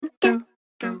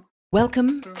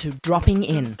Welcome to Dropping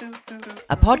In,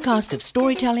 a podcast of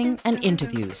storytelling and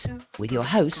interviews with your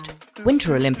host,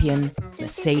 Winter Olympian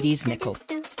Mercedes Nichol.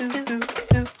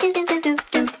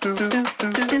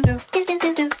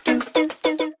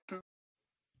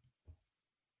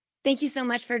 Thank you so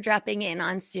much for dropping in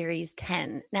on Series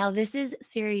 10. Now, this is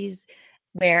series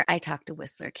where I talk to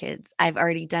Whistler kids. I've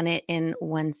already done it in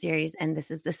one series, and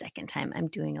this is the second time I'm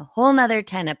doing a whole nother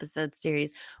 10-episode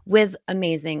series with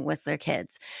amazing Whistler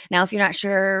kids. Now, if you're not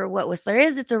sure what Whistler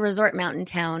is, it's a resort mountain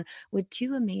town with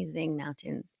two amazing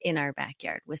mountains in our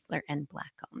backyard, Whistler and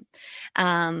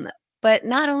Blackcomb. But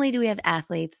not only do we have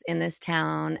athletes in this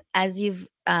town, as you've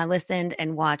listened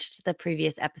and watched the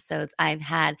previous episodes, I've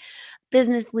had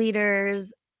business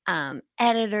leaders,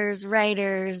 editors,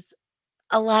 writers,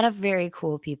 a lot of very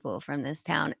cool people from this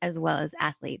town, as well as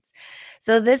athletes.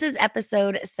 So this is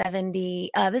episode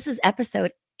 70. This is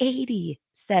episode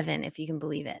 87, if you can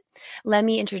believe it. Let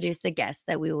me introduce the guest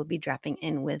that we will be dropping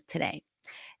in with today.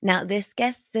 Now, this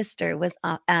guest's sister was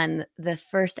on the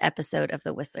first episode of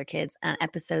the Whistler Kids, on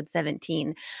episode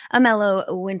 17, a mellow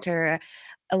Winter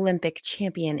Olympic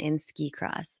champion in ski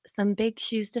cross. Some big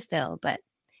shoes to fill, but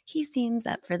he seems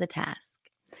up for the task.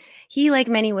 He, like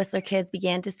many Whistler kids,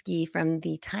 began to ski from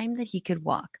the time that he could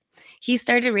walk. He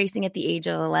started racing at the age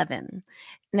of 11.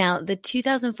 Now, the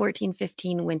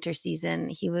 2014-15 winter season,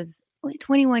 he was only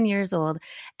 21 years old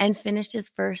and finished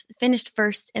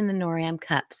first in the NORAM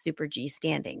Cup Super G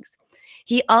standings.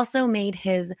 He also made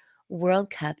his World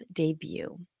Cup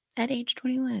debut at age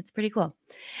 21. It's pretty cool.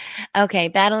 Okay,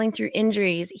 battling through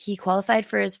injuries, he qualified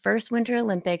for his first Winter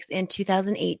Olympics in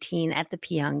 2018 at the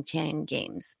Pyeongchang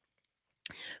Games.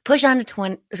 Push on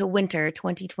to winter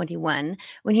 2021,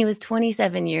 when he was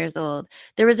 27 years old,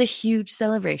 there was a huge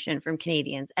celebration from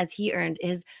Canadians as he earned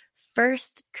his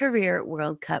first career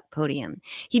World Cup podium.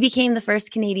 He became the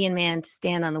first Canadian man to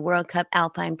stand on the World Cup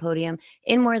Alpine podium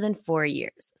in more than 4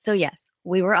 years. So yes,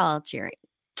 we were all cheering.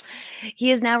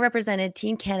 He has now represented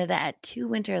Team Canada at 2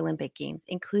 Winter Olympic Games,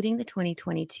 including the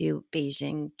 2022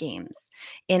 Beijing Games,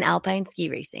 in alpine ski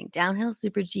racing, downhill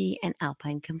Super G, and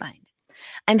alpine combined.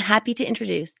 I'm happy to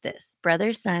introduce this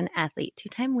brother-son athlete,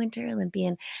 2-time Winter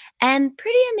Olympian, and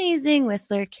pretty amazing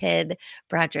Whistler Kid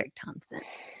Broderick Thompson.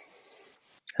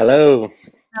 Hello.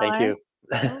 Hello. Thank you.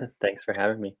 Thanks for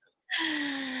having me.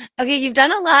 Okay, you've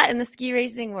done a lot in the ski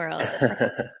racing world at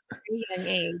a very young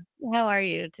age. How are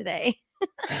you today?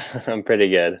 I'm pretty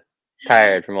good.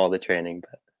 Tired from all the training,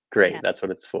 but great. Yeah. That's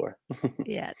what it's for.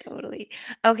 Yeah, totally.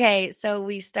 Okay, so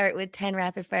we start with 10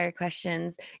 rapid fire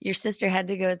questions. Your sister had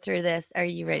to go through this. Are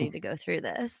you ready to go through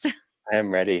this? I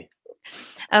am ready.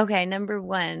 Okay, number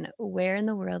 1, where in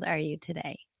the world are you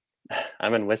today?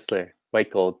 I'm in Whistler,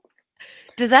 white gold.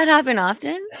 Does that happen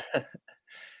often?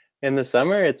 In the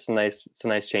summer, it's nice. It's a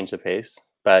nice change of pace.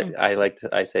 But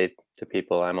I say to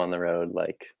people, I'm on the road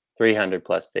like 300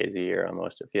 plus days a year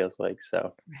almost, it feels like.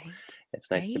 So Right.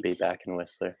 it's nice to be back in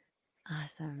Whistler.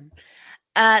 Awesome.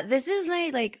 This is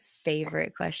my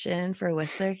favorite question for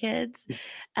Whistler kids.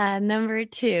 Number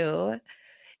 2,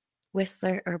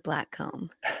 Whistler or Blackcomb?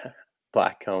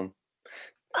 Blackcomb.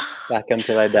 Blackcomb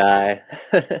till I die.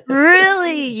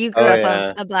 Really? You grew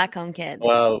up a Blackcomb kid?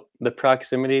 Well, the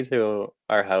proximity to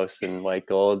our house in White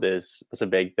Gold was a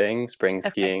big thing. Spring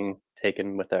skiing,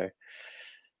 taken with our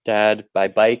dad by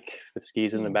bike with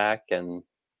skis in the back, and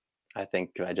I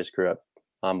think I just grew up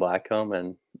on Blackcomb,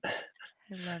 and I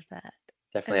love that.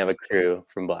 Definitely have a crew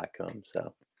from Blackcomb.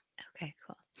 So okay,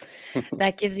 cool.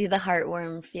 That gives you the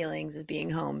heartwarming feelings of being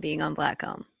home, being on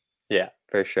Blackcomb. Yeah,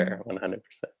 for sure, 100%.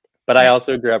 But I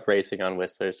also grew up racing on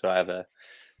Whistler, so I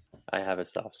have a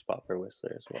soft spot for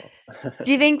Whistler as well.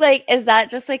 Do you think is that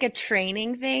just a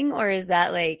training thing, or is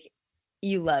that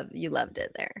you loved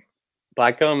it there?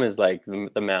 Blackcomb is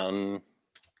the mountain,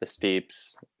 the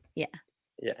steeps. Yeah.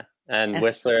 Yeah. And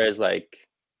Whistler is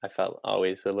I felt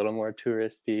always a little more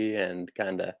touristy and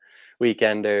kind of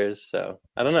weekenders. So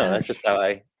I don't know. That's just how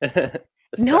I.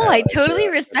 No, I totally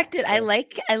respect it. I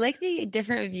like the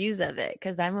different views of it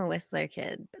because I'm a Whistler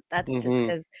kid, but that's just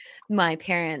because my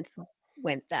parents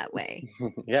went that way.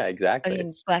 Yeah, exactly. I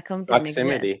mean, Blackcomb didn't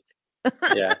proximity. Exist.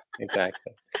 Yeah,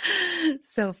 exactly.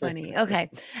 So funny. Okay.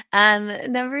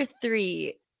 Number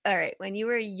 3. All right. When you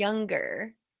were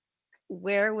younger,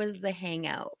 where was the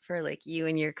hangout for you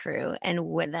and your crew? And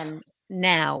then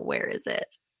now, where is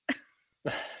it?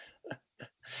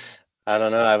 I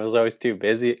don't know. I was always too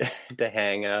busy to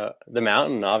hang out. The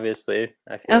mountain, obviously.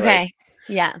 I feel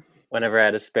yeah. Whenever I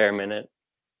had a spare minute,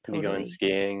 totally. Going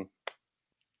skiing.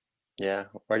 Yeah,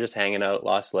 or just hanging out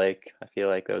Lost Lake. I feel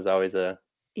like that was always a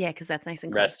Yeah, because that's nice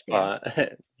and close rest too. spot.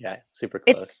 Yeah, super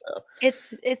close. So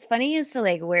It's funny as to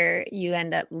like where you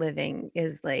end up living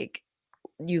is like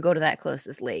you go to that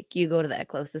closest lake, you go to that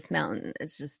closest mountain.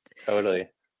 It's just totally.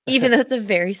 even though it's a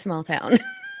very small town.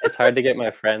 It's hard to get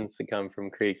my friends to come from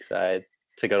Creekside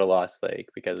to go to Lost Lake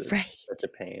because it's Right. such a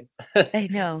pain. I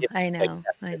know, Yeah, I like know,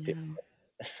 I 50 know.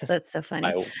 That's so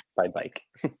funny. by bike.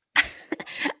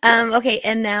 Okay,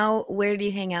 and now where do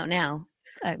you hang out now?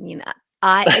 I mean,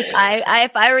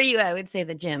 if I were you, I would say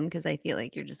the gym because I feel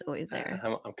like you're just always there.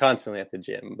 I'm constantly at the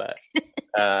gym, but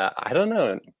I don't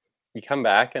know. You come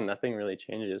back and nothing really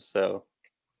changes. So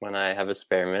when I have a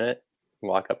spare minute,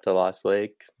 walk up to Lost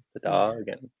Lake, the Yeah, dog,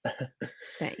 and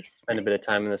nice, spend a nice. bit of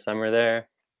time in the summer there.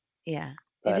 Yeah,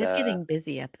 it But is getting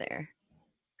busy up there.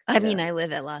 I yeah, mean, I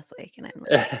live at Lost Lake, and I'm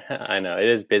like, I know it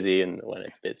is busy and when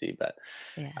it's busy, but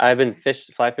yeah. I've been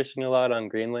fly fishing a lot on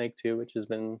Green Lake too, which has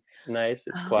been nice.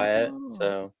 It's quiet, Oh,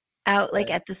 so out like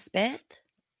I, at the spit?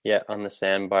 yeah, on the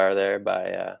sandbar there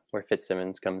by where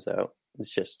Fitzsimmons comes out.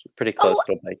 It's just pretty Oh, close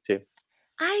to a bike too.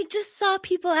 I just saw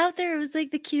people out there. It was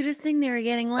like the cutest thing. They were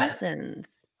getting lessons.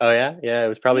 Oh yeah, yeah. It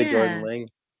was probably Jordan Yeah. Ling,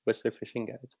 Whistler Fishing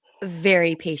Guides.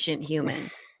 Very patient human.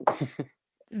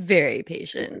 Very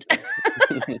patient.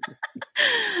 Super fun.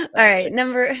 All right,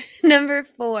 Classic. number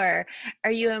 4.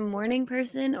 Are you a morning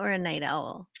person or a night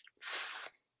owl?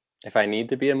 If I need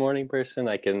to be a morning person,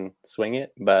 I can swing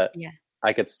it, but Yeah.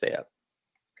 I could stay up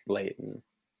late and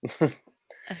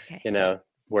Okay. you know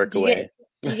work Do you get away.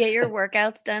 do you get your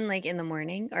workouts done like in the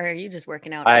morning or are you just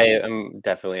working out I all? am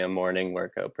definitely a morning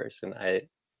workout person.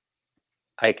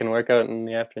 I can work out in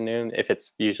the afternoon if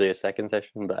it's usually a second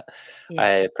session, but Yeah.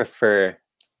 I prefer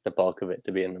the bulk of it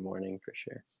to be in the morning for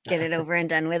sure. Get it over and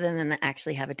done with and then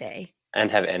actually have a day.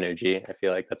 And have energy. I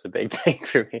feel like that's a big thing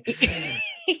for me.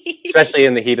 Especially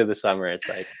in the heat of the summer, it's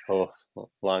like, oh,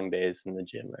 long days in the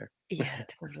gym are Yeah,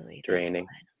 totally. That's draining.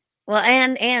 fine. Well,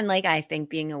 and like I think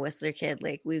being a Whistler kid,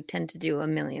 like we tend to do a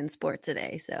million sports a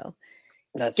day. So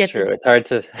That's get true. the It's hard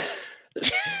to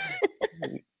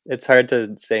it's hard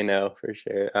to say no for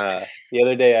sure. The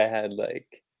other day I had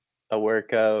like a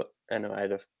workout and I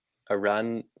had a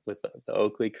run with the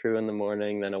Oakley crew in the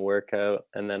morning, then a workout,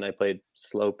 and then I played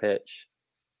slow pitch.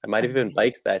 I might have even amazing.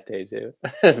 biked that day too.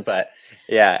 But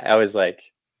yeah, I was like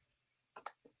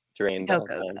drained the Go, whole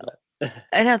go, time, go. but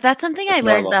I know that's something it's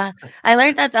normal. I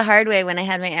learned that the hard way when I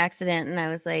had my accident and I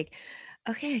was like,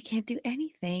 okay, I can't do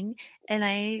anything. And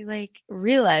I like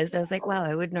realized I was like, wow,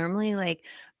 I would normally like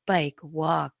bike,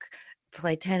 walk,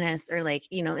 play tennis, or like,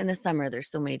 in the summer there's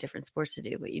so many different sports to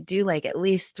do, but you do like at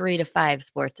least 3 to 5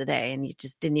 sports a day and you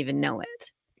just didn't even know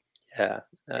it. Yeah,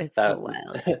 It's so that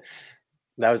wild.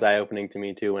 that was eye-opening to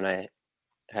me too when I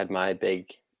had my big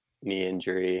knee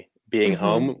injury. Being Hmm.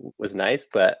 home was nice,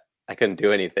 but I couldn't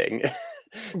do anything.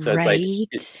 So it's like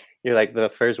Right. you're like the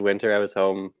first winter I was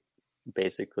home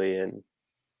basically in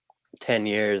 10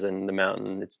 years in the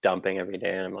mountain, it's dumping every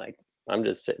day, and I'm like, I'm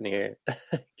just sitting here,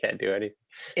 can't do anything.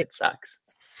 It It sucks.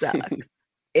 sucks.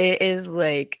 It is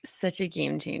like such a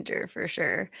game changer for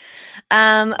sure.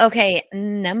 Okay,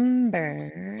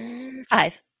 number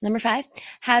 5. Number 5.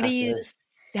 Halfway.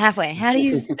 Halfway. How do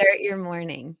you start your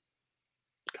morning?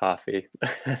 Coffee.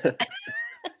 I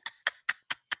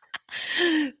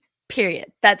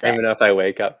Period. That's don't it. even know if I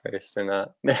wake up first or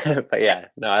not. But yeah,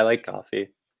 no, I like coffee.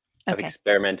 I've Okay.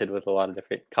 experimented with a lot of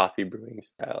different coffee brewing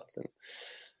styles,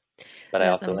 but I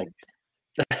That's also almost.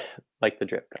 like the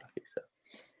drip coffee. So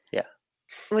yeah,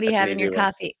 What do you that's an have in easy your one.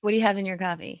 coffee? What do you have in your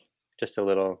coffee? Just a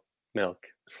little milk.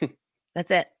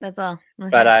 That's it. That's all.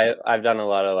 But Okay. I've done a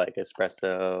lot of like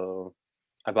espresso.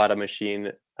 I bought a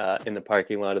machine in the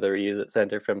parking lot of the reuse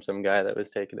center from some guy that was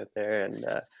taking it there and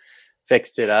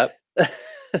fixed it up.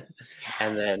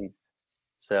 And Yes. then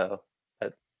so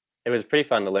but it was pretty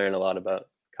fun to learn a lot about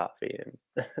coffee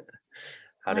and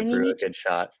how Well, to I mean, brew a good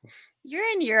shot. you're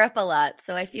in Europe a lot,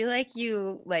 so I feel like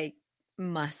you like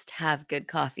must have good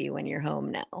coffee when you're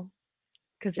home now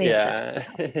because they have such Yeah, good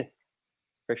coffee.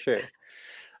 for sure.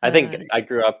 I think Uh, I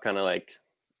grew up kind of like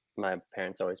my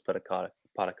parents always put a pot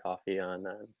of coffee on.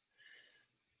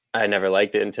 I never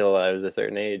liked it until I was a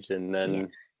certain age, and yeah,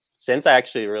 then since I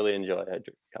actually really enjoy a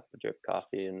cup of drip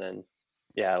coffee, and then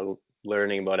yeah,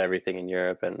 learning about everything in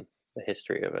Europe and the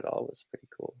history of it all was pretty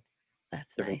cool.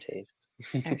 that's Different nice.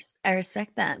 taste. I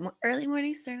respect that. Early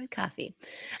morning start with coffee.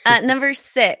 Number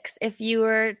 6, if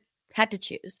you had to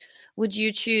choose, would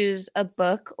you choose a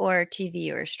book or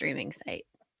TV or a streaming site?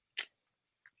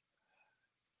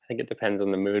 I think it depends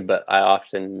on the mood, but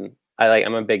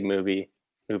I'm a big movie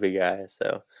guy,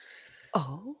 so I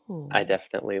Oh,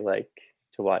 definitely like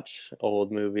to to watch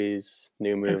old movies,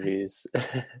 new Okay. movies.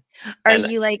 Are And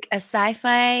you like a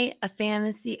sci-fi, a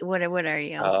fantasy? What are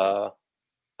you? uh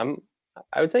I'm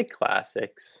I would say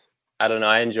classics. I don't know,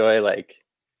 I enjoy like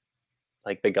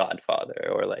The Godfather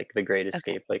or like The Great Okay.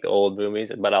 Escape, like old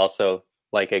movies, but also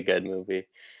like a good movie,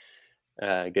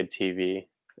 good TV.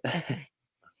 Okay.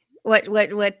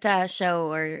 What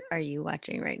show are you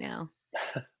watching right now?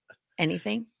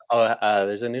 Anything? Oh,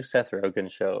 there's a new Seth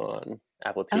Rogen show on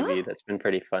Apple TV Oh, that's been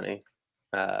pretty funny.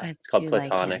 I It's called do like him.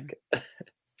 Platonic.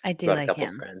 I It's do about a like couple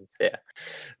him. friends, yeah.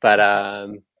 But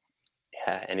Okay.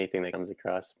 yeah, anything that comes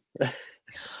across.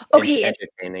 Okay,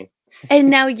 Entertaining. and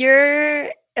now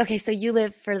you're okay, so you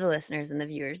live for the listeners and the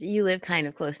viewers, you live kind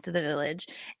of close to the village.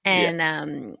 Yeah,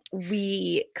 And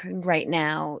right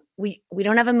now we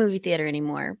don't have a movie theater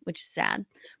anymore, which is sad,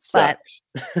 but sucks.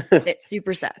 it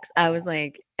super sucks. I was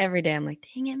like, every day I'm like,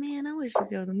 dang it, man, I wish we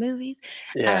could go to the movies.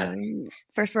 Yeah.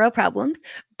 First world problems,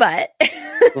 but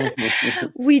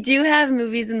we do have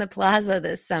movies in the plaza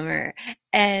this summer.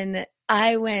 And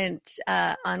I went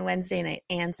on Wednesday night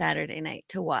and Saturday night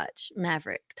to watch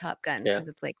Maverick Top Gun Yeah. because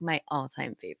it's like my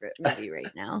all-time favorite movie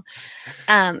right now.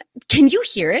 Can you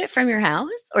hear it from your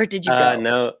house or did you go?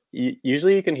 No,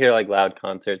 usually you can hear like loud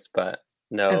concerts, but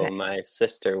no, Okay. my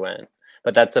sister went.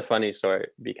 But that's a funny story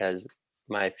because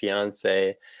my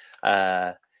fiance,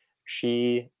 uh,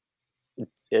 she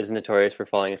is notorious for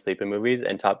falling asleep in movies,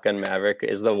 and Top Gun Maverick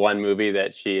is the one movie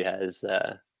that she has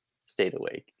stayed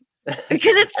awake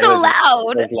Because it's and so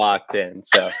loud. was locked in.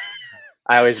 So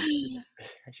I always,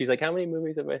 she's like, "How many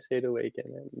movies have I stayed awake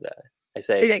in?" And I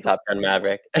say You're like, Top Gun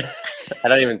Maverick. I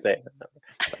don't even say it.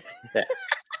 But, yeah,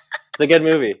 it's a good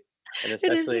movie, and it is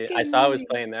a especially I good saw it was movie.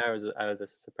 playing there. I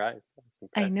was surprised. I was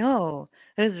I impressed. know.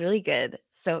 It was really good.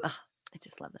 So I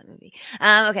just love that movie.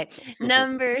 Okay.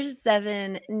 Number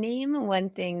 7, name one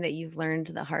thing that you've learned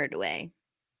the hard way.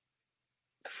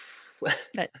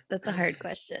 That's a hard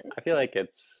question. I feel like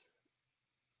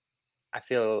I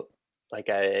feel like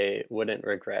I wouldn't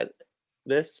regret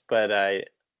this, but I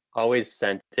always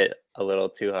sent it a little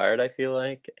too hard, I feel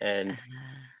like. And Uh,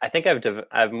 I think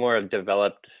I've more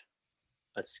developed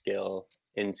a skill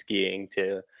in skiing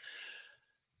to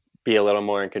be a little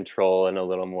more in control and a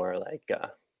little more like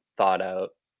thought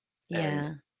out. And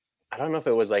yeah, I don't know if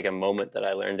it was like a moment that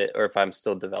I learned it or if I'm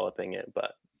still developing it,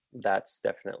 but that's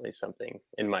definitely something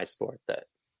in my sport that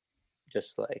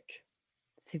just like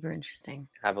super interesting.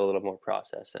 have a little more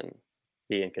process and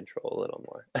be in control a little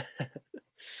more.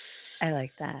 I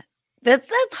like that. That's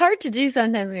hard to do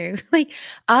sometimes when you're like,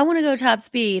 I want to go top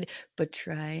speed, but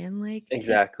try and like take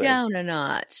Exactly. down a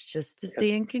notch just to stay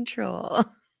Because in control.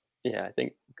 yeah, I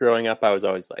think growing up I was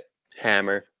always like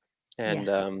hammer Yeah,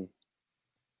 and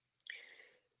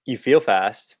you feel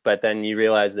fast, but then you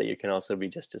realize that you can also be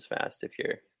just as fast if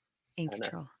you're in kind of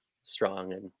control.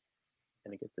 strong and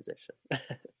in a good position.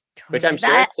 Which I'm Totally. sure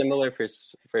That it's similar for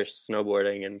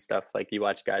snowboarding and stuff. Like you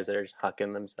watch guys that are just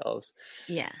hucking themselves,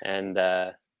 yeah, and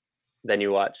then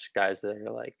you watch guys that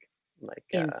are like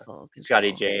in full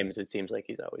Scotty control. James. It seems like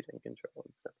he's always in control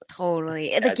and stuff. Totally.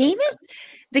 Guys like that.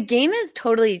 The game is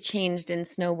totally changed in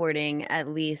snowboarding, at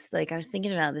least. Like I was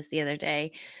thinking about this the other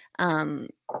day. Um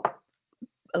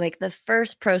like the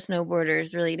first pro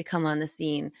snowboarders really to come on the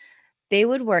scene, they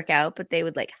would work out, but they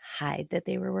would like hide that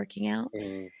they were working out.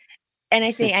 Mm. And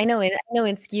I know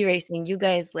in ski racing, you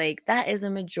guys like that is a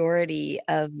majority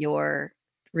of your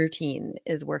routine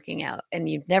is working out and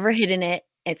you've never hidden it.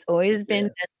 It's always been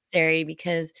Yeah, necessary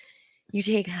because you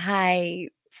take high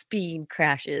speed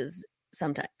crashes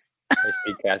sometimes. high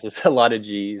speed crashes, a lot of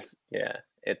G's. Yeah,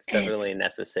 it's It's definitely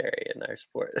necessary in our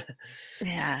sport.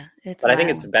 yeah, it's But I think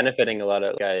it's wild. benefiting a lot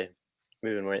of guy.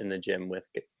 We even went in the gym with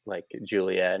like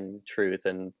Juliet and Truth,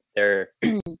 and they're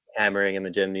hammering in the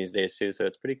gym these days too. So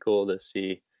it's pretty cool to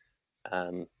see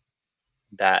um,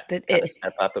 that That kind of it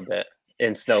step up a bit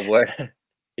in snowboard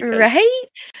because right?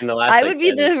 in the last I like would be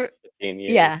 10, the 15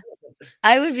 yeah. years.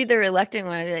 I would be the reluctant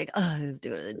one. I'd be like, "Oh, I have to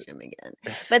go to the gym again."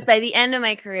 But by the end of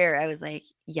my career, I was like,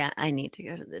 "Yeah, I need to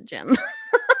go to the gym."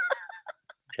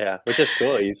 Yeah, which is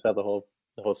cool. You saw the whole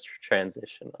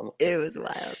transition It almost. was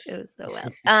wild. It was so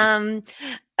wild.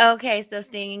 Okay, so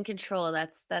staying in control,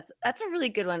 that's a really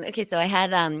good one. Okay, so I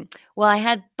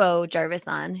had Bo Jarvis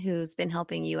on who's been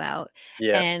helping you out.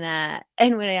 Yeah.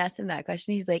 And when I asked him that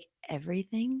question, he's like,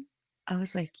 "Everything?" I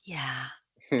was like, "Yeah,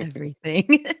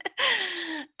 everything."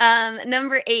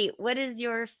 Number 8, what is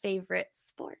your favorite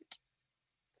sport?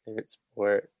 Favorite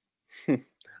sport.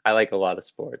 I like a lot of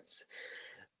sports,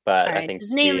 but All I right, think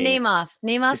just name off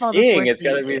all the skiing, sports it's that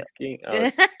you gotta be do. skiing. Oh,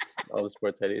 it's all the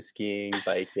sports I do: skiing,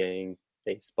 biking,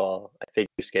 baseball. I figure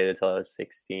skated until I was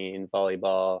 16.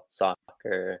 Volleyball,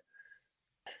 soccer,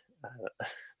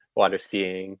 water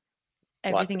skiing, lots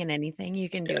of Everything and anything you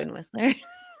can do yeah, in Whistler. yeah.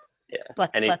 plus, plus,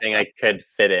 Anything plus. I could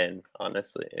fit in.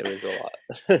 Honestly, it was a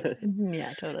lot.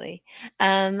 Yeah, totally.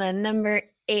 Number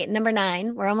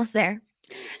 9, we're almost there.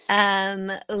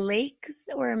 Lakes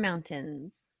or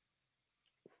mountains?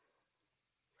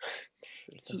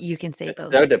 You can say It's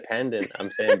both. so dependent.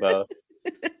 I'm saying both.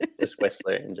 Just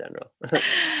Whistler in general.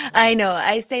 I know.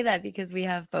 I say that because we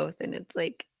have both, and it's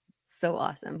like so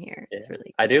awesome here. Yeah, It's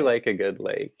really I do cool. like a good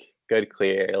lake, good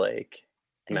clear lake.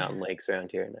 Yeah. Mountain lakes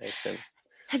around here are nice, and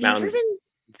Have you ever mountains been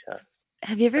tough,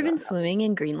 have you ever but not been that much. swimming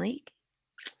in Green Lake?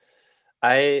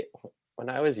 I when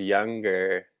I was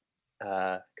younger,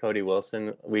 Cody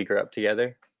Wilson, we grew up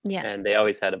together, Yeah. and they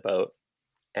always had a boat,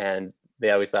 and they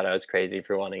always thought I was crazy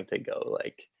for wanting to go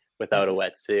like without a Yeah.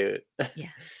 wetsuit, Yeah.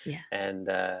 Yeah. and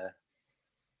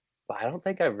but I don't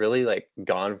think I've really like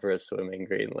gone for a swim in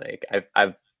Green Lake.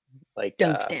 I've like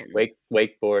Dunked in.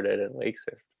 wakeboarded and wake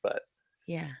surfed, but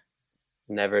Yeah.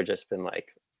 never just been like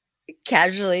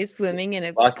Casually swimming in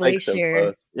a Lost Lake's so glacier.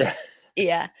 close. Yeah,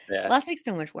 Yeah. yeah. Lost Lake's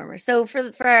so much warmer. So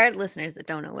for our listeners that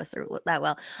don't know Whistler that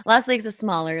well, Lost Lake's a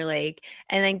smaller lake,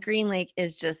 and then Green Lake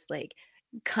is just like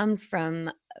comes from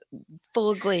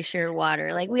full glacier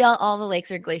water. Like all the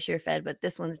lakes are glacier fed, but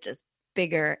this one's just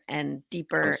bigger and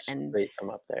deeper Comes and straight from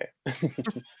up there.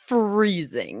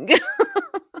 freezing.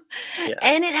 Yeah.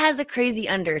 And it has a crazy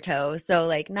undertow, so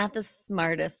like not the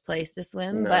smartest place to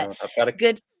swim, but No, I've got a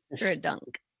good for a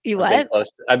dunk. You I've been what?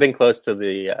 close to, I've been close to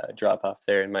the drop off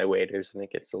there in my waders, and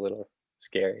it gets a little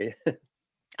scary.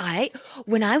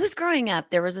 When I was growing up,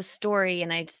 there was a story,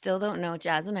 and I still don't know.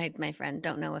 Jazz and I, my friend,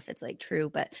 don't know if it's like true,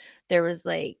 but there was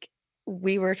like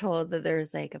we were told that there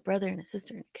was like a brother and a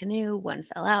sister in a canoe. One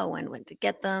fell out, one went to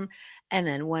get them, and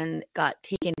then one got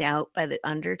taken out by the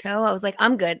undertow. I was like,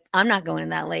 I'm good. I'm not going in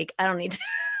that lake. I don't need to.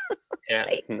 Yeah,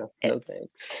 Like, no, no it's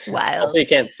thanks. Also, wild. you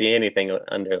can't see anything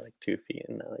under like 2 feet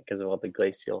in that, like, because of all the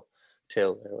glacial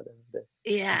till or whatever it is.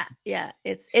 Yeah, yeah.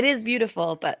 It is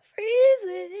beautiful, but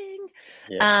freezing.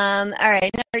 Yeah. All right,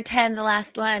 number 10, the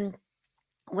last one.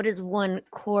 What is one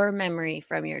core memory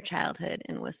from your childhood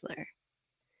in Whistler?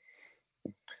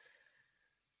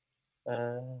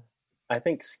 I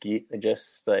think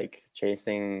just like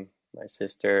chasing my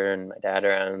sister and my dad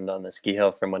around on the ski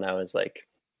hill from when I was like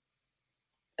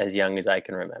as young as I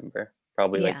can remember,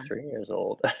 probably like Yeah. 3 years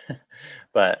old.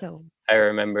 But So I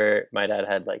remember my dad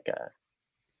had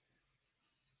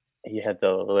he had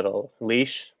the little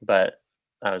leash, but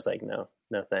I was like, no,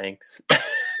 no thanks.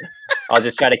 I'll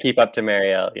just try to keep up to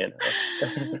Marielle, you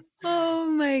know. oh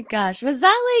my gosh. Was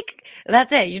that like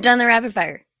that's it? You've done the rapid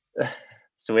fire.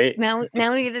 Sweet. Now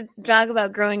we get to talk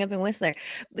about growing up in Whistler.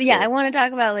 But yeah, I Cool. want to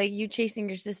talk about like you chasing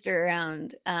your sister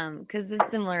around. Because it's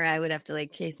similar. I would have to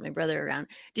like chase my brother around.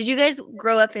 Did you guys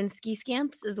grow up in ski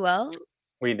scamps as well?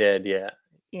 We did, yeah.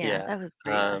 Yeah, Yeah. that was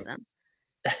pretty awesome.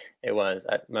 It was.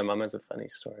 My mom has a funny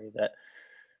story that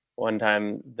one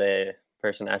time the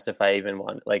person asked if I even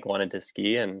wanted to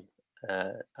ski, and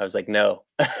I was like, no,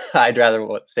 I'd rather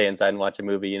stay inside and watch a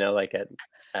movie, you know, like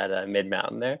at a mid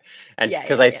mountain there. And Yeah,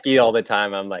 because yeah, I yeah. ski all the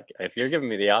time, I'm like, if you're giving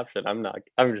me the option, I'm not.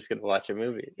 I'm just gonna watch a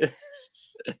movie.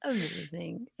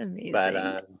 Amazing. But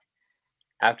Amazing.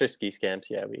 after ski camps,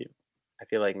 yeah, I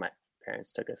feel like my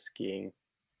parents took us skiing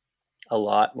a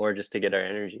lot more just to get our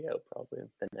energy out, probably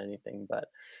than anything. But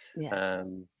Yeah.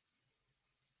 um,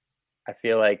 I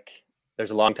feel like there's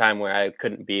a long time where I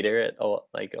couldn't beat her at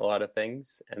like a lot of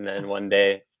things, and then one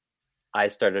day I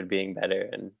started being better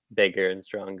and bigger and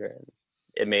stronger, and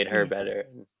it made her Yeah. better.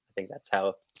 And I think that's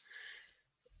how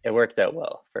it worked out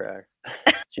well for her.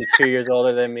 She's 2 years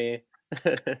older than me.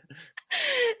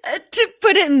 To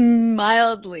put it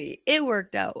mildly, it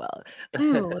worked out well.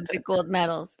 Olympic gold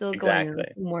medal, still going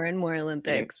Exactly. on more and more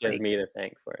Olympics. She has Like me to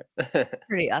thank for it.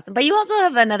 pretty awesome. But you also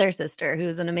have another sister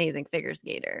who's an amazing figure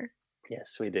skater.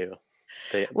 Yes, we do.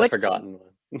 The Which forgotten one.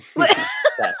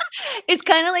 Yes, it's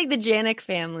kind of like the Janik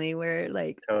family where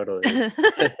like totally.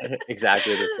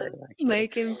 Exactly the same, actually.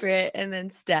 Mike and Britt and then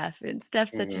Steph. And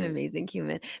Steph's such an Hmm. amazing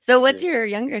human. So what's Yeah. your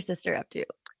younger sister up to?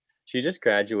 She just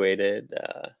graduated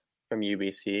from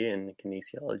UBC in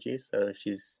kinesiology, so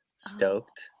she's Oh.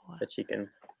 stoked that she can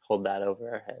hold that over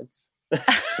our heads.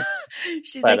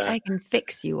 She's But like, I can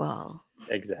fix you all.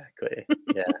 exactly,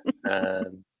 yeah.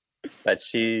 But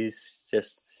she's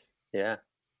just, yeah,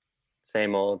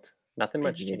 same old. Nothing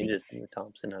much Busy, busy. changes in the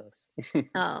Thompson house.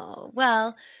 Oh,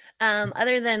 well,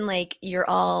 other than like you're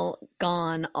all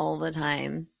gone all the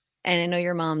time, and I know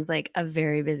your mom's like a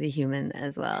very busy human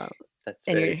as well. That's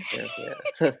And very you're true.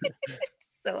 Yeah.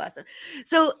 So awesome.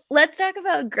 So let's talk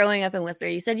about growing up in Whistler.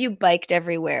 You said you biked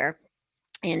everywhere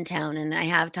in town, and I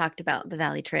have talked about the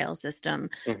Valley Trail system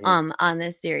on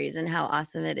this series and how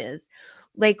awesome it is.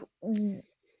 Like,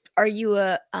 are you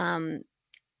a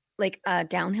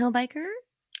downhill biker?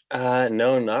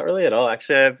 No, not really at all.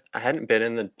 Actually, I hadn't been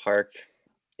in the park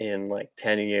in like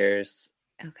 10 years,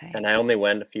 Okay. and I only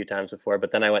went a few times before,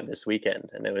 but then I went this weekend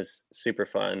and it was super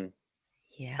fun.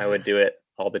 Yeah. I would do it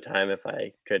all the time if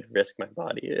I could risk my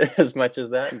body as much as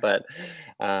that, but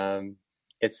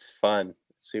it's fun.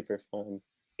 It's super fun.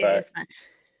 It But is fun.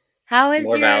 How is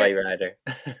more your valley rider.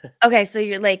 Okay, so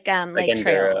you're like trails.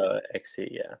 Enduro XC,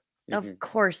 yeah. Of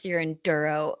course you're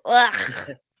enduro.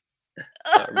 Ugh.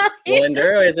 Well,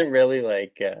 enduro isn't really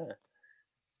like I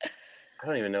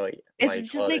don't even know why you It's call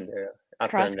just it like enduro. Up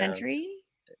cross and downs, country.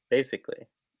 basically.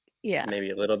 Yeah.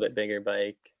 Maybe a little bit bigger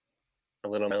bike, a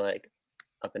little more like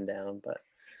up and down, but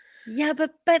Yeah,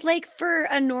 but like for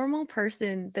a normal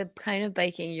person, the kind of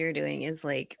biking you're doing is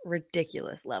like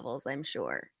ridiculous levels, I'm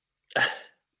sure.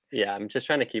 yeah, I'm just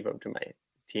trying to keep up to my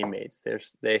teammates.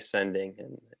 They're sending,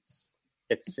 and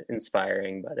it's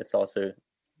inspiring, but it's also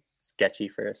sketchy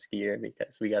for a skier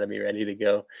because we got to be ready to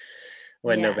go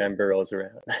when Yeah, November rolls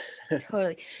around.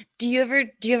 totally. Do you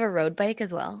have a road bike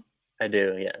as well? I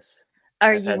do, yes.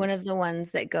 Are I've you had one of the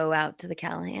ones that go out to the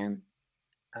Callahan?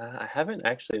 I haven't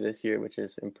actually this year, which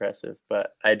is impressive,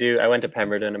 but I do. I went to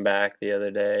Pemberton and back the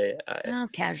other day. Oh,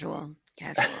 casual.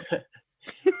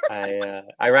 I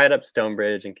ride up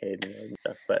Stonebridge and Caden Road and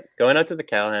stuff, but going out to the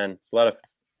Callahan, it's a lot of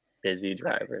busy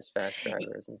drivers, fast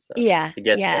drivers and stuff Yeah, to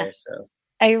get yeah. there. So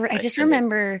I just tend to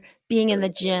remember being in really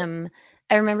the gym.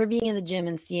 I remember being in the gym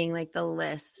and seeing like the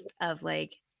list of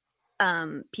like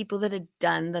people that had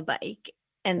done the bike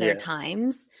and their yeah.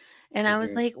 times. And I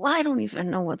was like, well, I don't even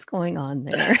know what's going on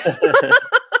there.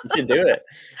 You should do it.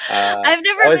 I've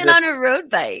never been on a road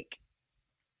bike.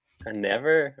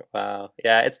 Never. Wow.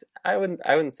 Yeah, I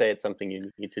wouldn't say it's something you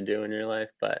need to do in your life,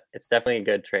 but it's definitely a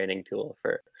good training tool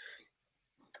for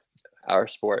our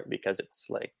sport because it's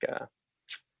like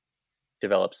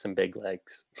develops some big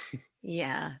legs.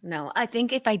 Yeah, no, I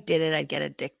think if I did it, I'd get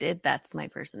addicted. That's my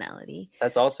personality.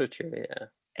 That's also true, yeah.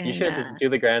 You And should do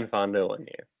the Grand Fondo one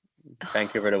year.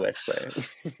 Vancouver to Whistler.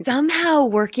 somehow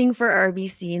working for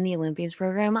RBC in the Olympians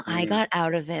program, I got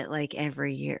out of it like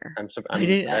every year. I'm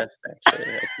impressed,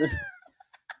 actually. Like,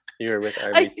 you were with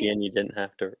RBC and you didn't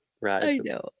have to ride. I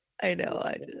know.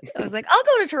 I was like, I'll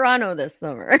go to Toronto this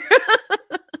summer.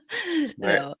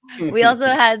 No, we also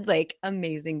had like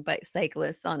amazing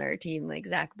cyclists on our team, like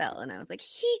Zach Bell, and I was like,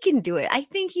 he can do it. I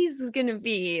think he's gonna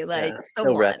be like the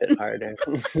he'll one. rep it harder.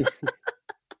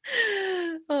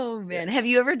 Oh man, have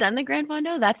you ever done the Grand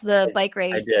Fondo? That's the bike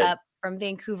race up from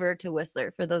Vancouver to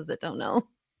Whistler. For those that don't know,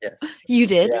 yes, you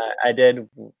did. Yeah, I did.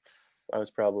 I was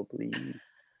probably,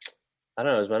 I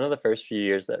don't know. It was one of the first few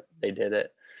years that they did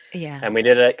it. Yeah, and we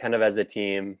did it kind of as a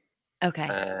team. Okay,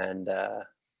 and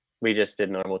we just did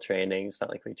normal training. It's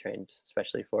not like we trained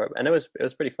especially for it, and it was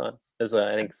pretty fun. It was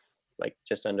I think like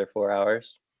just under 4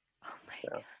 hours. Oh my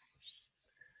gosh.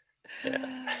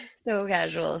 Yeah. So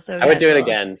casual. I would do it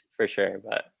again for sure,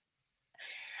 but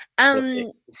we'll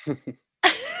see.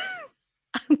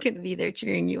 I'm gonna be there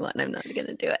cheering you on. I'm not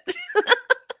gonna do it.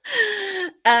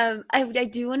 I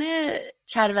do want to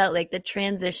chat about like the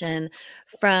transition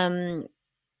from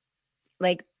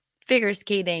like figure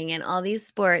skating and all these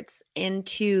sports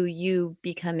into you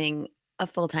becoming a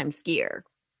full-time skier.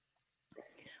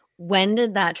 When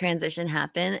did that transition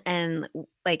happen? And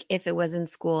like, if it was in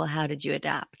school, how did you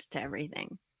adapt to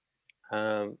everything?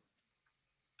 I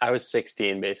was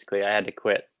 16, basically. I had to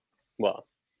quit. Well,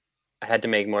 I had to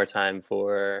make more time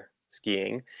for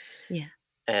skiing. Yeah.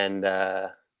 And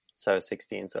so I was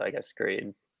 16, so I guess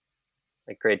grade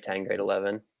 10, grade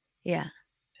 11. Yeah.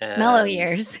 Mellow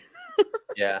years.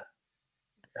 Yeah.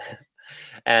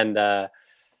 And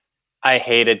I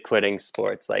hated quitting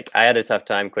sports. Like I had a tough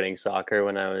time quitting soccer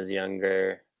when I was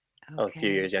younger, a few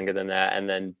years younger than that, and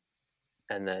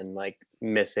then like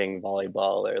missing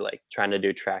volleyball or like trying to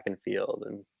do track and field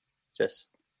and just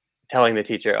telling the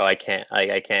teacher, "Oh, I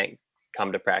can't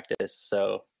come to practice."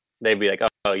 So they'd be like,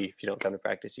 "Oh, if you don't come to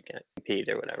practice, you can't compete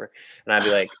or whatever." And I'd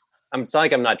be like, it's not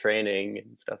like I'm not training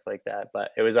and stuff like that,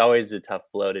 but it was always a tough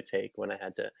blow to take when I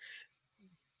had to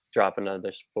drop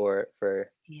another sport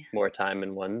for more time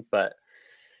in one. But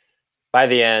by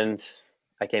the end,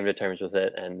 I came to terms with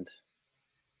it, and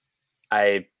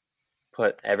I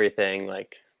put everything,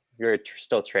 like we were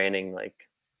still training like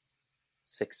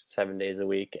 6-7 days a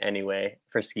week anyway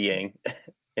for skiing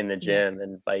in the gym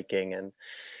and biking and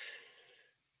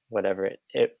whatever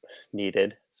it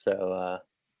needed. So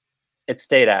it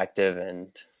stayed active, and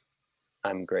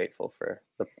I'm grateful for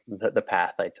the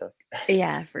path I took.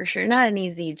 Yeah, for sure. Not an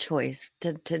easy choice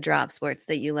to drop sports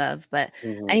that you love, but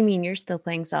Mhm. I mean, you're still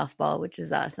playing softball, which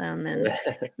is awesome. And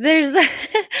there's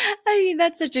I mean,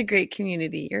 that's such a great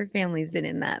community. Your family's been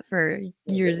in that for It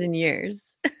years and is.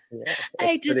 years. Yeah,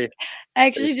 I it's just pretty I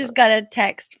pretty actually just fun. got a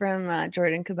text from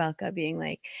Jordan Kabelka being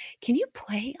like, "Can you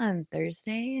play on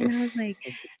Thursday?" And I was like,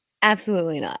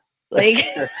 "Absolutely not." Like,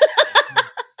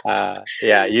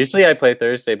 Yeah, usually I play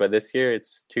Thursday, but this year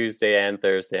it's Tuesday and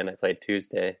Thursday, and I played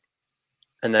Tuesday.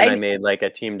 And then I I made like a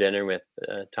team dinner with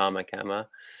Tom Akama,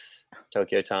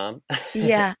 Tokyo Tom,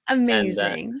 yeah, and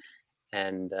amazing.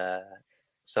 and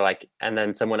so and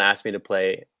then someone asked me to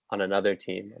play on another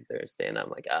team on Thursday, and I'm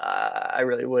like, I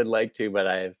really would like to, but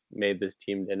I've made this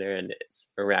team dinner, and it's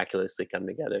miraculously come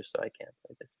together, so I can't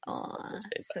play this on Aw,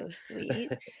 Thursday. so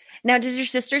sweet. Now, does your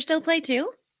sister still play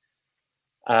too?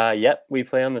 Yep, we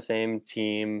play on the same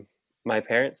team. My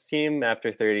parents' team,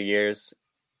 after 30 years,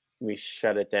 we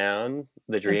shut it down.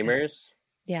 The Okay. Dreamers,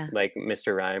 Yeah. like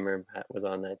Mr. Reimer was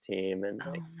on that team, and Oh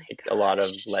like my a lot of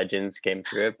gosh. legends came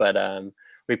through it. But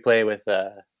we play with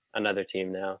another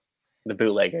team now, the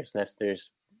Bootleggers,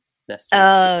 Nesters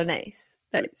Oh, nice.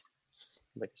 Nice. Boots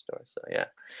liquor store. So yeah,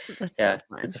 That's so yeah,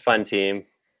 it's fun. a fun team.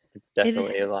 It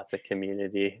Definitely lots of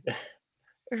community.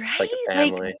 It's like right? a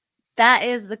Like family. that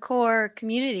is the core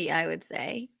community, I would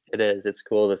say. It is. It's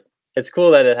cool. It's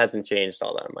cool that it hasn't changed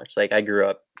all that much. Like I grew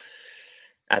up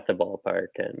at the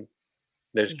ballpark, and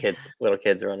there's Yeah. little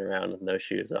kids running around with no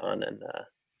shoes on, and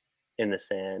in the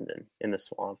sand and in the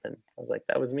swamp, and I was like,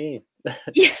 that was me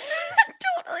Yeah,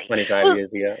 totally. 25 Well,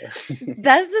 years ago.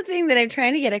 that's the thing that I'm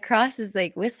trying to get across is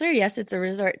like Whistler, yes, it's a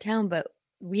resort town, but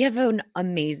we have an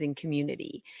amazing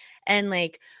community. And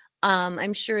like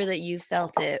I'm sure that you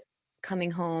felt it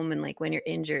coming home and like when you're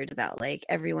injured about like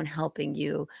everyone helping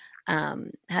you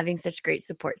having such great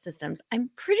support systems. I'm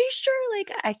pretty sure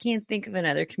like I can't think of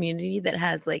another community that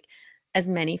has like as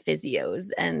many physios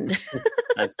and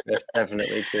That's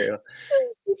definitely true.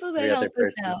 people that Every other help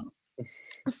us person. out.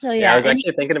 So Yeah, I yeah, was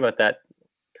actually thinking about that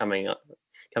coming up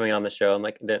coming on the show. I'm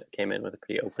like, came in with a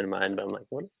pretty open mind, but I'm like,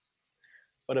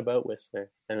 what about Whistler?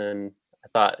 And then I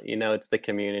thought, it's the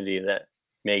community that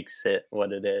makes it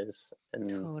what it is, and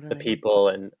the totally. people,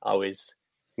 and always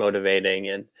motivating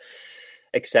and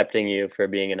accepting you for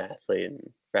being an athlete, and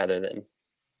rather than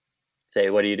say,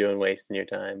 what are you doing wasting your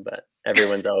time? But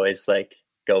everyone's always like,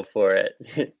 go for it.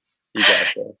 You got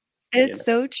this. You It's know.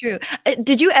 so true.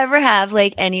 Did you ever have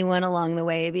like anyone along the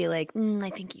way be like, I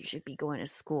think you should be going to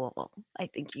school. I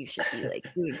think you should be like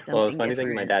doing Well, the something funny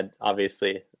thing, my different. dad,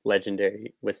 obviously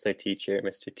legendary Whistler teacher,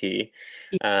 Mr. T,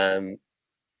 Yeah. um,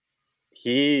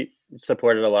 he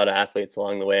supported a lot of athletes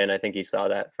along the way, and I think he saw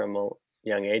that from a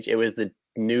young age. It was the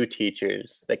new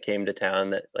teachers that came to town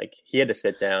that like he had to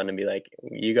sit down and be like,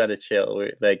 "You got to chill."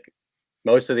 Like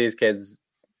most of these kids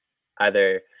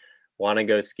either want to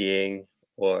go skiing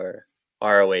or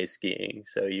are away skiing,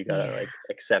 so you gotta Yeah. like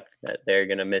accept that they're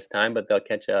gonna miss time, but they'll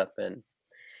catch up, and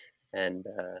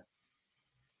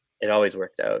it always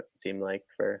worked out. It seemed like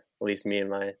for at least me and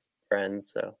my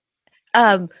friends. So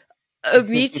Um,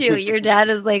 Me too. Your dad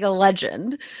is like a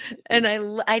legend. And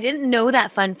I didn't know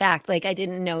that fun fact. Like I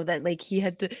didn't know that like he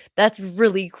had to that's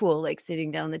really cool like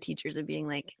sitting down the teachers and being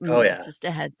like, oh yeah, just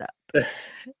a heads up. one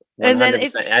And then hundred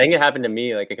if percent. I think it happened to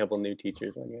me like a couple new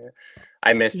teachers one year.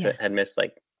 I yeah. had missed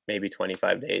like maybe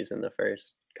 25 days in the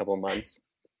first couple months,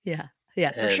 Yeah.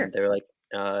 Yeah, for and sure. they were like,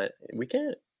 "We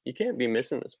can't, you can't be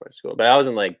missing this for school." But I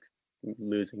wasn't like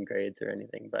losing grades or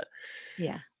anything, but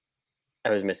Yeah. I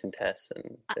was missing tests,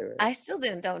 and I they were I still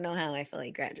don't know how I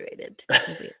fully graduated, to be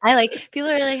complete. I like people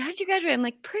are like, "How'd you graduate?" I'm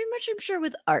like, "Pretty much, I'm sure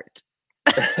with art."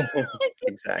 I think I took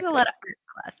a exactly. lot of art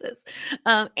classes.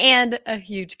 And a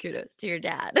huge kudos to your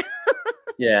dad.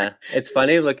 Yeah, it's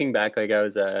funny looking back. Like I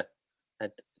was at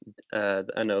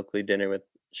an Oakley dinner with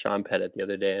Sean Pettit the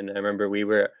other day, and I remember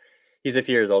he's a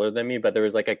few years older than me, but there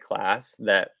was like a class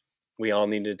that we all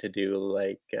needed to do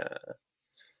like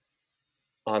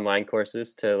online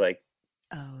courses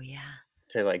Oh, yeah.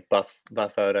 to like buff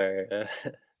out our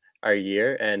our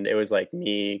year, and it was like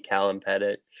me, Callum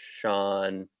Pettit,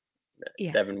 Sean,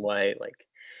 Yeah. Devin White, like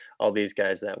all these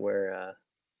guys that were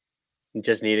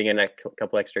just needing a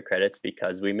couple extra credits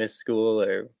because we missed school,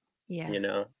 or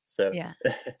Yeah. so Yeah.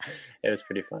 it was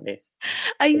pretty funny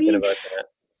I thinking mean, about that.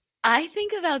 I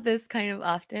think about this kind of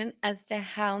often as to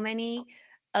how many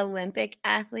Olympic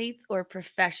athletes or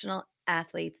professional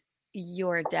athletes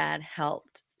your dad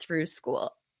helped through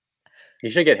school. You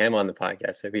should get him on the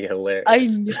podcast. It'd be hilarious.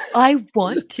 I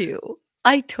want to.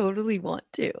 I totally want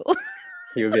to.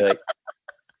 He would be like,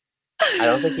 I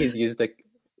don't think he's used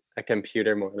a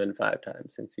computer more than 5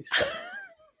 times since he started.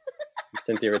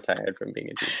 Since he retired from being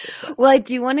a teacher. Well, I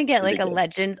do want to get like a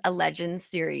Legends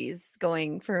series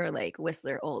going for like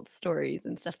Whistler old stories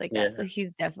and stuff like that. So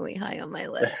he's definitely high on my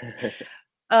list.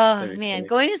 Oh man, funny.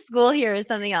 Going to school here is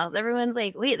something else. Everyone's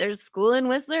like, wait, there's school in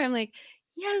Whistler? I'm like,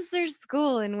 yes, there's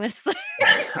school in Whistler.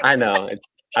 I know.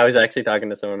 I was actually talking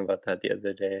to someone about that the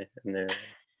other day, and they're like,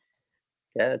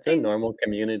 yeah, it's a normal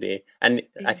community. And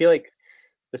I feel like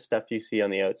the stuff you see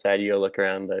on the outside, you go look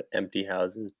around the empty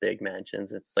houses, big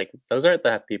mansions. It's like, those aren't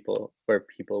the people where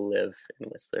people live in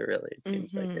Whistler, really. It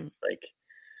seems like it's like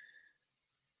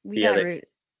we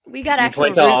got actual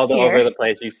point to all over the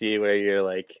place you see where you're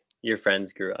like your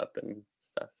friends grew up and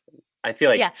stuff. I feel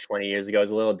like 20 years ago it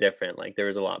was a little different. Like there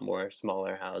was a lot more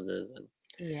smaller houses and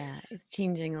it's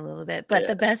changing a little bit. But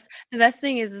the best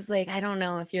thing is like, I don't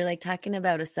know if you're like talking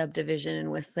about a subdivision in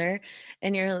Whistler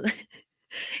and you're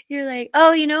like,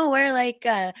 oh, you know,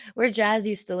 where Jazz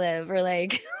used to live, or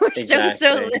like where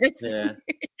so-and-so lives. Yeah.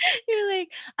 You're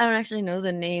like, I don't actually know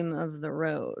the name of the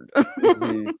road.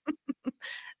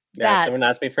 Yeah, someone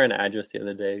asked me for an address the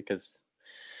other day because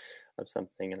of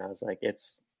something, and I was like,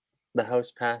 it's the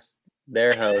house past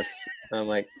their house. And I'm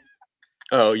like,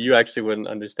 oh, you actually wouldn't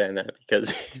understand that because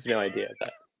you have no idea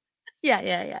that. Yeah,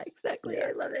 exactly.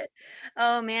 I love it.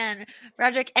 Oh man,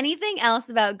 Broderick, anything else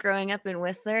about growing up in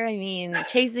Whistler? I mean,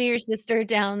 chasing your sister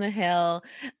down the hill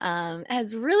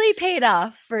has really paid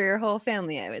off for your whole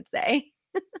family, I would say.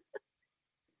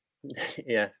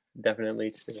 Yeah,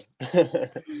 definitely true.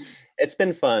 It's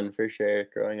been fun for sure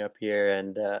growing up here,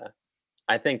 and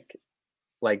I think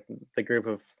like the group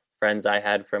of friends I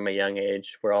had from a young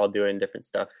age, we're all doing different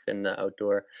stuff in the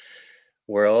outdoor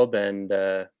world, and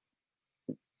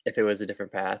if it was a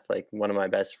different path, like one of my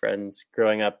best friends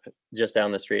growing up just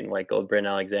down the street in White Gold, Bryn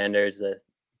Alexander is a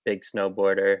big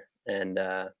snowboarder. And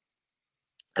I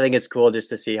think it's cool just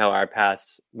to see how our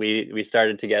paths, we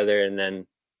started together and then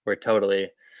we're totally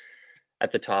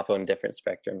at the top on different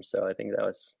spectrums. So I think that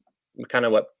was kind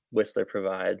of what Whistler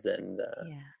provides. And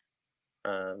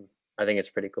I think it's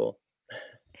pretty cool.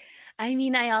 I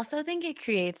mean, I also think it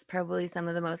creates probably some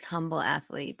of the most humble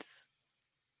athletes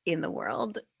in the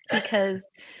world. Because,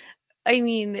 I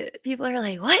mean, people are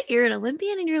like, what? You're an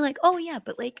Olympian? And you're like, oh, yeah,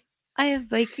 but like, I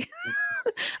have like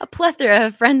a plethora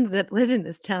of friends that live in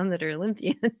this town that are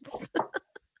Olympians.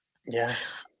 Yeah.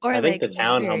 Or I think the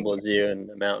town humbles you and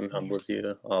the mountain humbles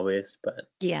you always, but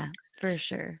yeah, for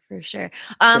sure. What's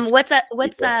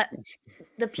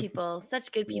the people,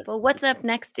 such good people. Yes. What's up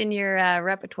next in your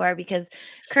repertoire? Because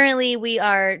currently we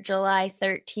are July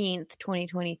 13th,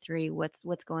 2023.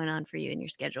 What's going on for you in your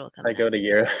schedule? I go to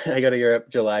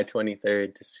Europe July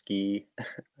 23rd to ski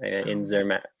in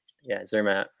Zermatt. Yeah,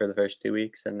 Zermatt for the first 2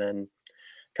 weeks and then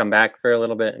come back for a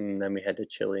little bit and then we head to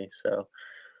Chile. So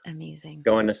amazing.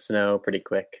 Going to snow pretty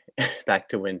quick, back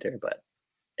to winter, but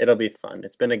it'll be fun.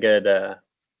 It's been a good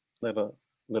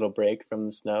little break from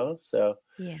the snow, so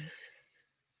yeah,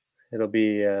 it'll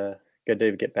be good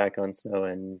to get back on snow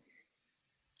and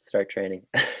start training.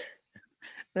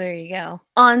 There you go.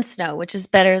 On snow, which is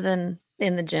better than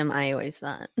in the gym, I always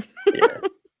thought. yeah,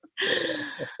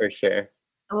 for sure.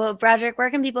 Well, Broderick, where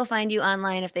can people find you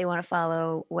online if they want to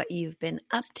follow what you've been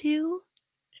up to?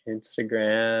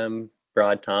 Instagram,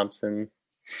 Brod Thompson.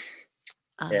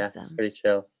 Awesome. Yeah, pretty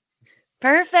chill.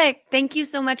 Perfect. Thank you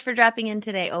so much for dropping in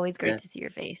today. Always great to see your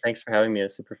face. Thanks for having me. It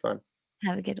was super fun.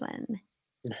 Have a good one.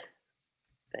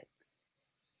 Thanks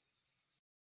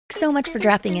so much for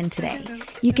dropping in today.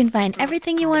 You can find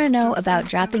everything you want to know about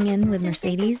Dropping In with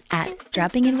Mercedes at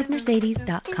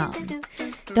droppinginwithmercedes.com.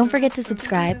 Don't forget to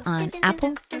subscribe on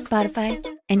Apple, Spotify,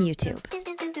 and YouTube.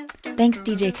 Thanks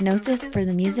DJ Kenosis for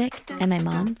the music and my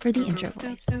mom for the intro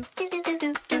voice.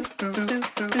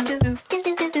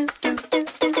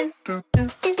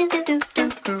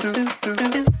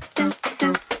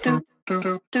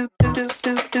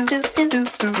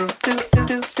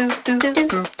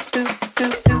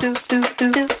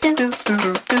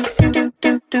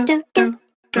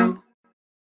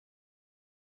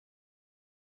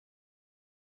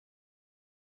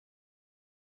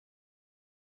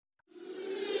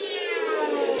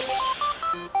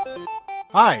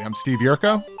 Hi, I'm Steve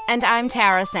Yerko. And I'm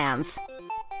Tara Sands.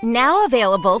 Now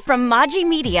available from Maji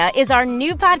Media is our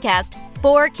new podcast,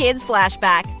 4 Kids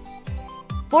Flashback.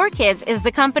 4 Kids is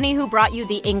the company who brought you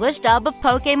the English dub of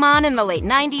Pokemon in the late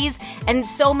 90s and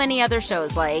so many other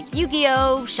shows like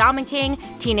Yu-Gi-Oh!, Shaman King,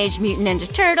 Teenage Mutant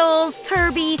Ninja Turtles,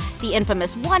 Kirby, the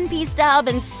infamous One Piece dub,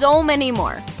 and so many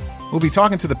more. We'll be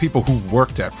talking to the people who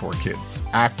worked at 4Kids.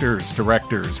 Actors,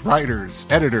 directors, writers,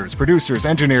 editors, producers,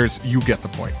 engineers, you get the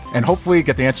point. And hopefully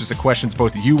get the answers to questions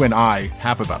both you and I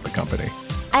have about the company.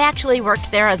 I actually worked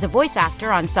there as a voice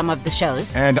actor on some of the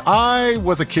shows. And I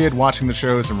was a kid watching the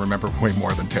shows and remember way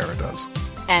more than Tara does.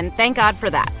 And thank God for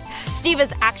that. Steve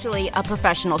is actually a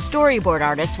professional storyboard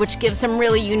artist, which gives some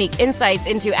really unique insights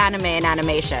into anime and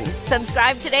animation.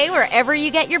 Subscribe today wherever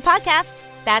you get your podcasts.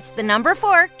 That's the number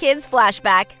 4 Kids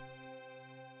Flashback.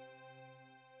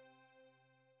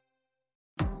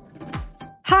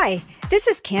 Hi, this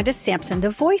is Candace Sampson, the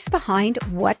voice behind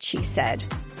What She Said.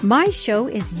 My show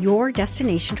is your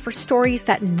destination for stories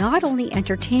that not only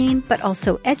entertain, but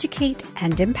also educate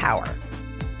and empower.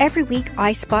 Every week,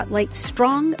 I spotlight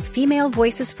strong female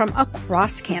voices from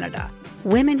across Canada,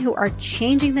 women who are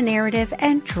changing the narrative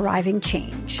and driving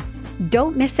change.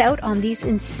 Don't miss out on these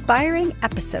inspiring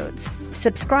episodes.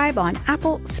 Subscribe on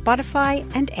Apple, Spotify,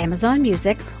 and Amazon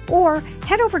Music, or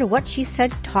head over to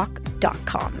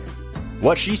whatshesaidtalk.com.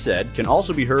 What She Said can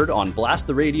also be heard on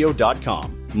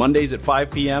blasttheradio.com, Mondays at 5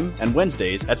 p.m. and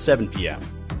Wednesdays at 7 p.m.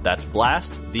 That's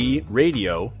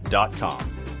blasttheradio.com.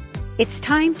 It's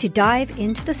time to dive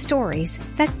into the stories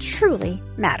that truly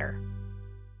matter.